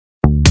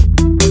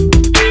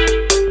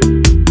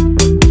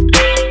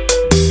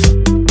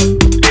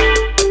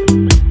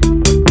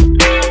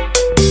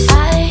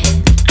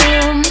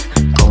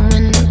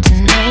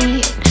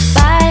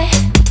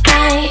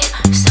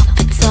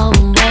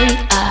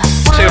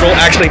will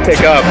actually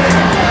pick up.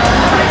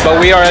 But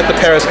we are at the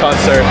PVRIS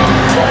concert.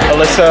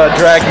 Alyssa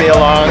dragged me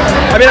along.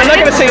 I mean, I'm not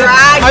gonna say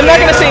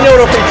no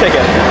to a free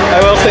ticket.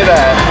 I will say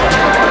that.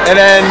 And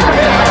then,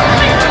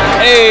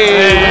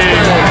 hey.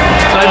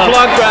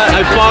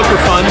 I vlog for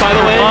fun, by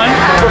the way.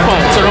 For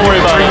fun, so don't worry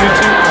about it.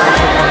 YouTube.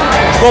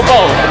 Well,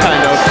 both,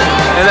 kind of.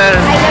 And then,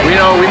 you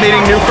know, we're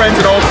meeting new friends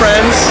and old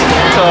friends.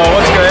 So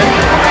what's good?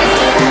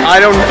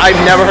 I've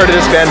never heard of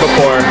this band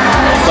before,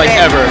 like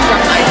ever.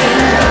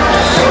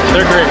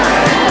 They're great.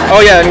 Oh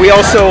yeah, and we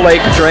also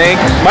like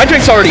drank. My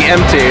drink's already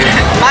empty.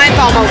 Mine's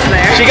almost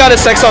there. She got a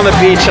Sex on the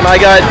Beach, and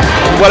I got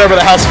whatever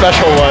the house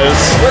special was.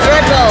 With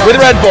Red Bull. With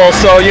Red Bull,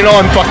 so you know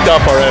I'm fucked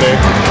up already.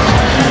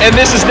 And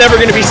this is never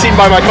going to be seen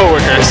by my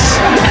coworkers.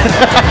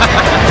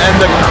 And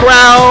the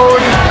crowd.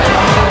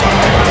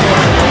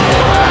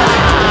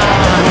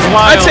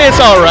 I'd say it's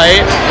all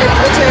right.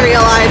 It's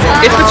materializing.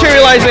 It's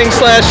materializing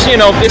slash, you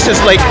know, this is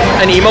like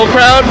an emo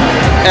crowd.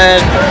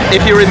 And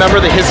if you remember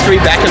the history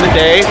back in the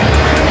day,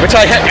 which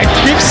I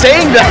keep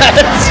saying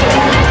that.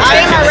 I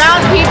am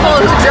around people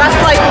who dress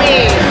like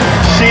me.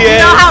 She is.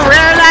 You know how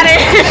rare that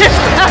is?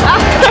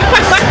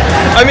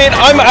 I mean,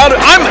 I'm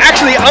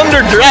actually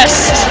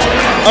underdressed.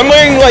 I'm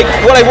wearing like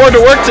what I wore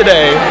to work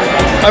today.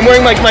 I'm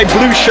wearing like my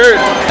blue shirt.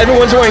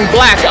 Everyone's wearing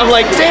black. I'm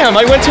like, damn,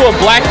 I went to a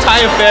black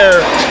tie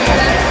affair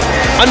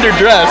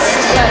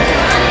underdressed.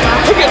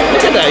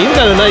 Look at that. He's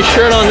got a nice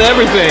shirt on and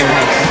everything.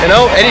 You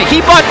know? And he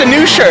bought the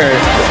new shirt.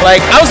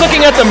 Like, I was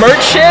looking at the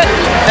merch shit,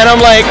 and I'm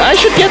like, I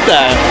should get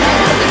that.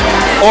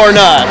 Or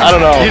not. I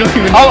don't know. You don't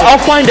even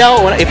I'll find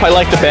out if I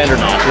like the band or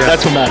not. Yeah.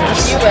 That's what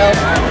matters. You will.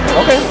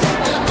 Okay.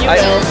 You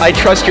will. I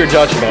trust your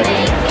judgment.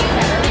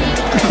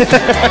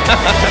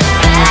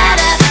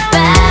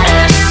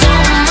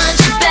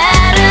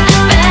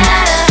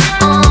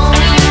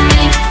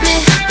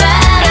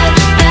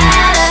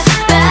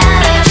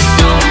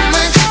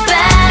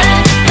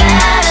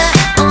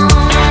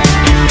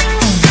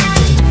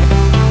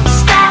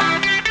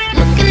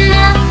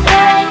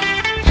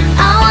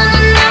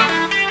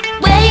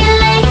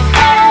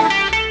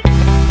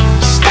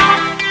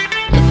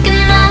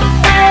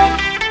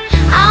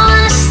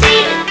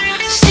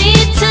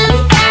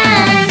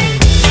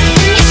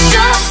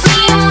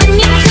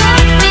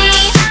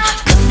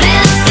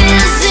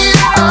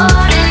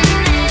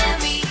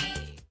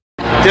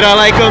 Did I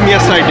like them?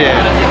 Yes, I did.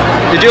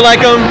 Did you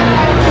like them?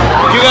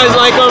 You guys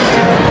like them?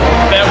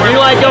 You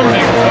like them?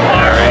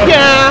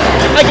 Yeah,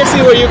 I can see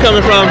where you're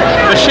coming from.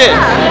 But shit,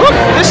 look,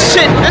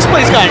 this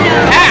place got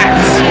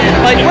packed.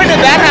 Like, when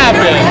did that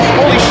happen?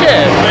 Holy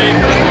shit.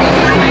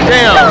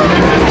 Damn.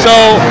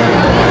 So,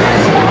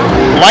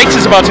 Lights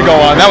is about to go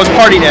on. That was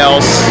Party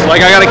Nails.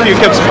 Like, I got a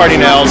Q-Tips Party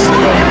Nails.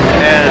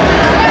 And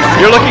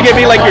you're looking at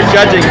me like you're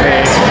judging me.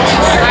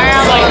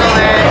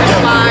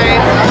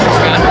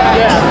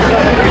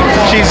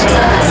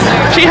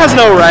 She has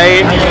no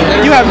right.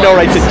 You have no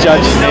right to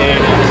judge me.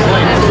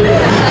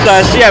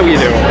 Slash, yeah, we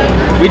do.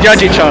 We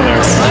judge each other.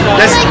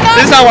 This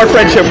is how our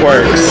friendship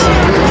works.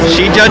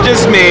 She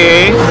judges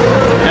me,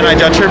 and I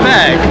judge her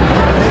back.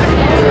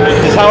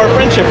 This is how our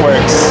friendship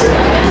works.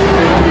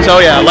 So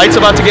yeah, Light's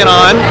about to get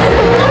on.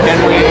 And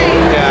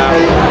yeah.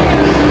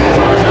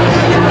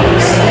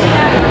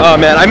 Oh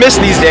man, I miss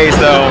these days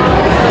though.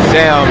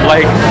 Damn,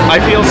 like, I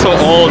feel so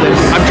old.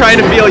 I'm trying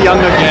to feel young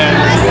again.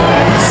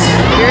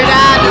 You're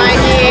not,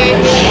 Mikey.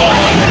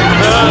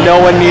 No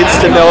one needs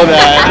to know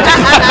that.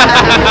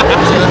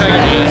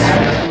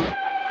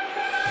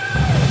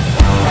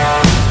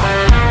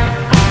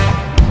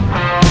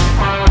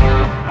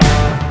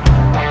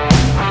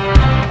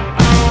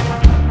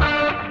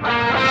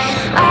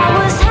 I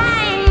was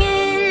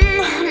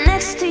hanging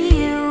next to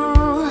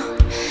you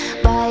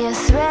by a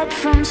thread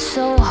from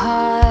so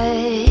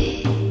high.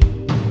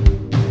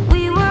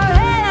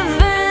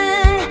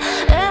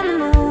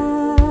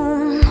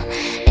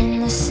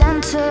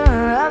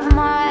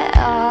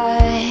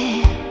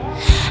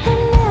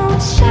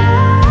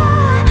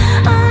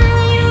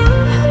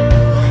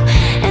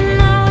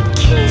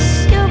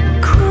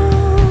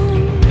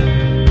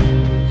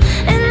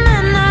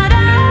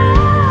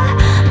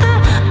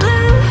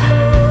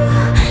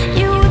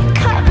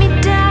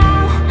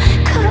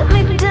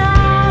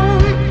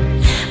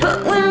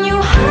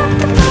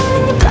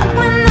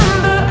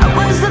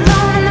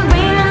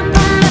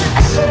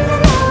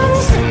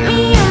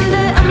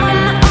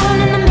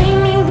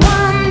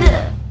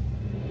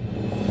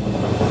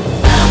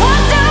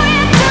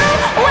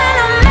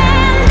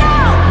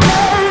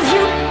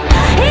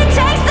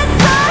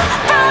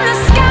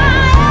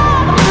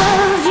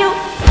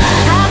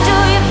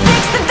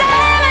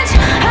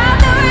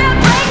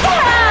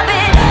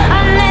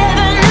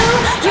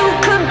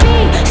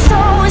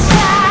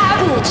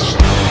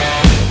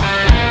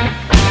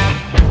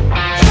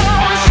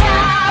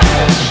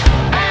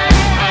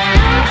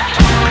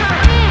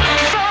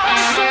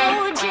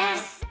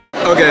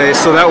 Okay,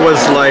 so that was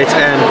Light,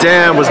 and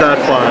damn, was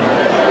that fun.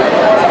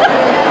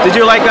 Did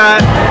you like that?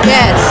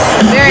 Yes,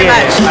 very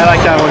much. I like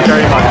that one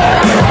very much.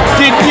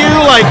 Did you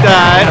like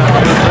that?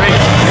 It was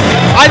great.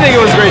 I think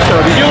it was a great show.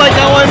 Did you like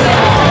that one?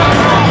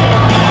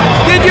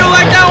 Did you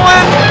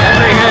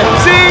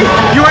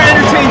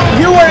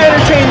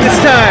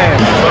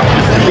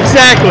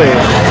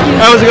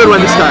That was a good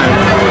one this time.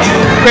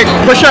 Quick,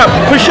 push up,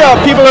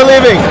 people are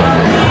leaving.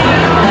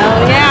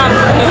 Hell yeah.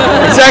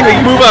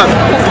 Exactly, move up.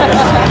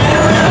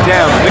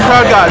 Damn, the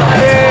crowd got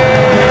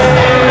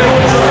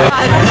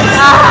I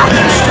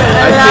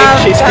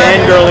think she's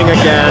fangirling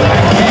again.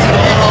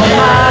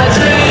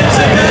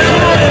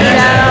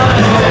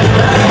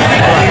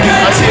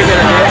 I'll see you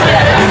dancing.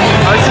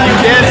 I'll see you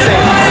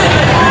dancing.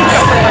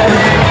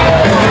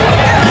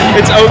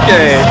 It's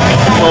okay.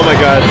 Oh my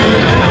god.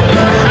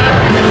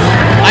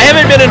 I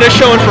haven't been in a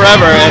show in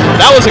forever, and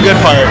that was a good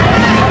part.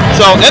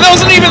 So, and that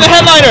wasn't even the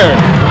headliner.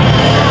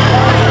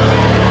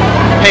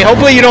 Hey,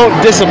 hopefully you don't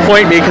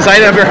disappoint me, because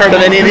I never heard of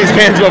any of these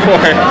bands before.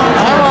 Okay.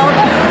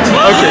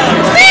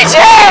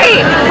 CJ!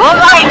 Oh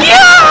my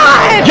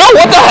god! Yo,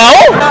 what the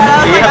hell?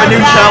 We have a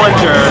new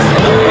challenger.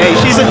 Hey,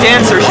 she's a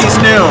dancer. She's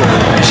new.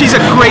 She's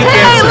a great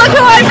dancer. Hey, look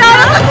who I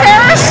got on the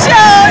PVRIS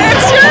show!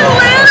 It's your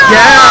Luna!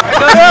 Yeah!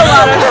 Go to a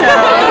lot of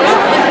shows.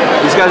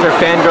 These guys are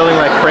fangirling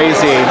like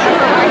crazy.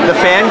 The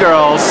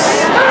fangirls.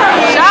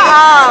 Shut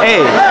up!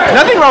 Hey,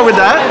 nothing wrong with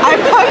that. I'm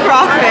punk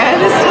rock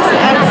fan. It's just,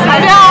 I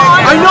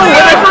know. I know,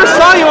 when I first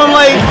saw you, I'm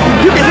like,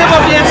 you can hip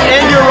hop dance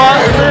and you're rock.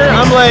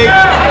 I'm like,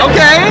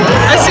 okay,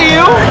 I see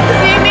you.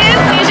 See, me and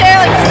CJ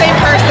are like the same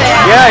person.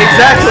 Yeah,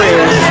 exactly.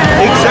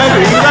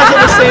 Exactly. You guys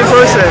are the same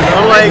person.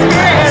 I'm like,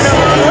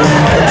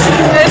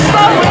 it's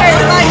so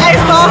weird. Like, I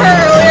saw her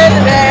earlier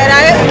today and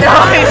I had no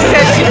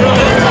idea she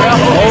was.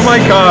 oh my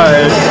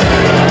god.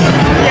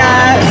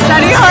 Yeah,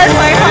 study hard,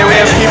 play hard. And we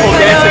have people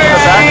dancing in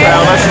the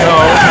background. Let's go.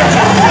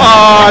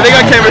 Aw, they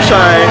got camera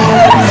shy.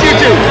 You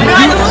too.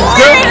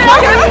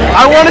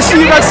 I want to see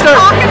you guys start.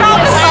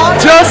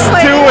 Just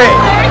do it.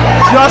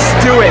 Just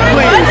do it,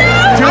 please.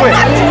 Do it.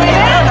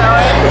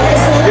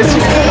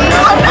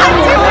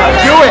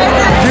 Do it.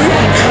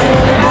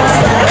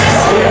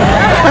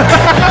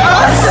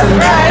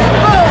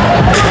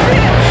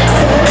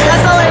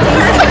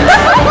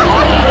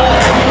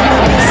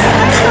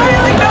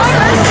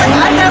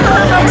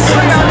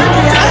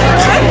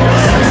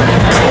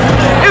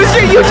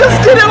 You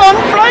just did it on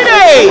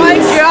Friday! Oh my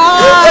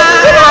god! You just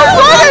did it on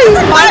Friday!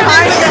 My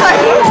mind's like,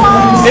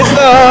 It's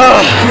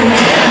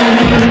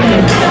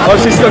oh,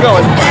 she's still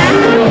going.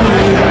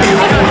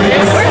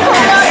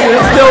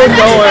 She's still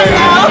going.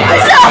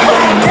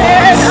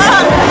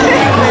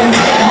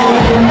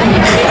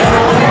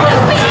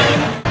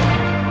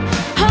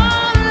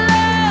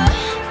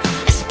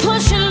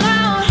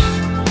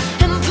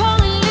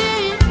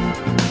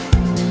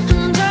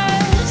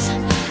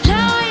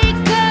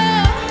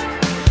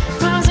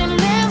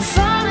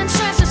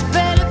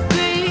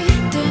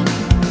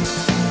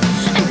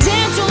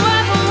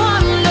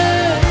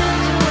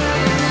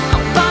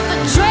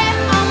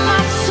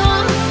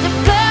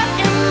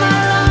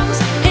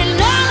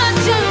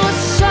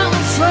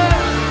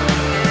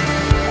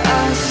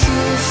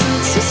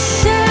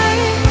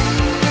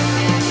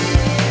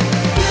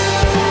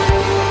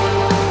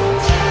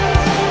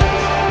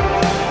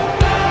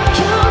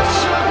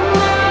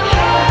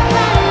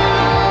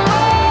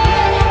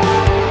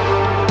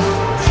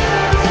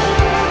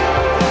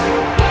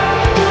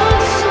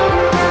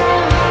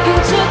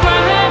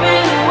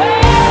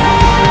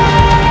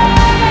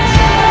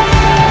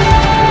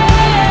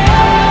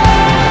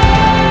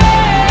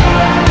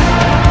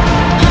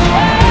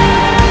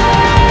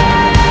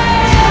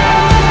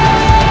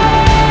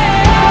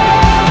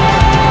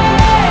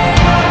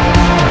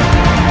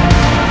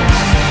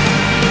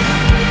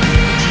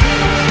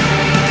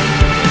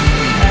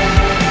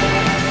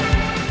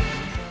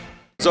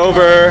 It's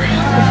over.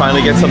 We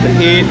finally get something to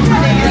eat.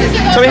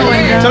 Tell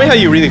me how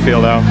you really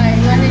feel though.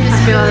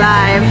 I feel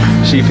alive.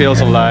 She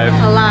feels alive.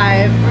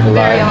 Alive.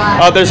 Very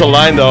alive. Oh, there's a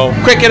line though.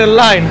 Quick, get in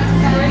line.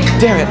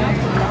 Damn it.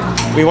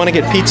 We want to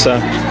get pizza.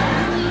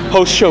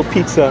 Post-show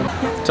pizza.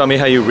 Tell me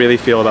how you really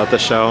feel about the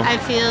show. I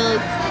feel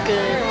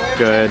good.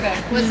 Good.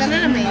 Wasn't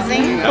it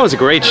amazing? That was a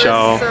great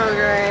show. So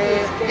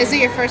great. Is it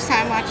your first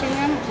time watching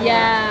them?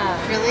 Yeah.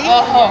 Really?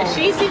 Oh.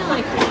 She seemed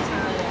like 3 times.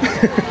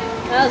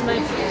 That was my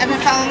favorite. I've been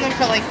following them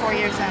for like 4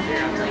 years now.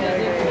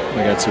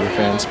 I got super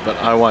fans, but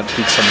I want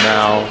pizza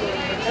now.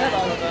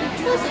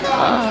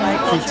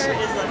 Pizza.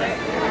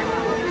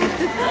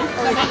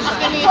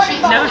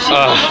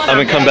 I'm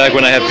gonna come back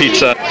when I have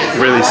pizza.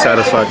 Really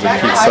satisfied with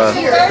pizza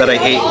that I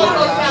ate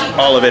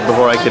all of it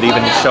before I could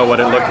even show what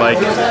it looked like.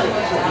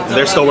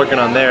 They're still working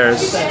on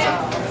theirs.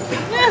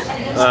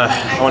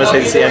 I want to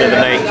say it's the end of the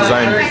night because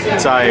I'm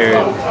tired.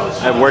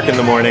 I have work in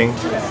the morning.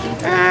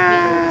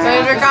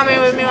 Thanks for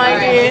coming with me,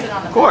 Mikey.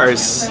 Of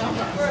course.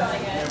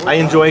 I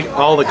enjoy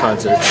all the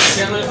concerts.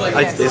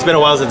 It's been a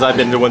while since I've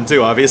been to one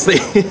too, obviously.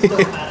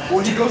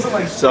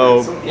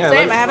 So, yeah.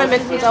 Same, I haven't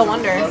been since I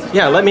Wonder.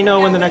 Yeah, let me know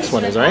when the next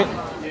one is, alright?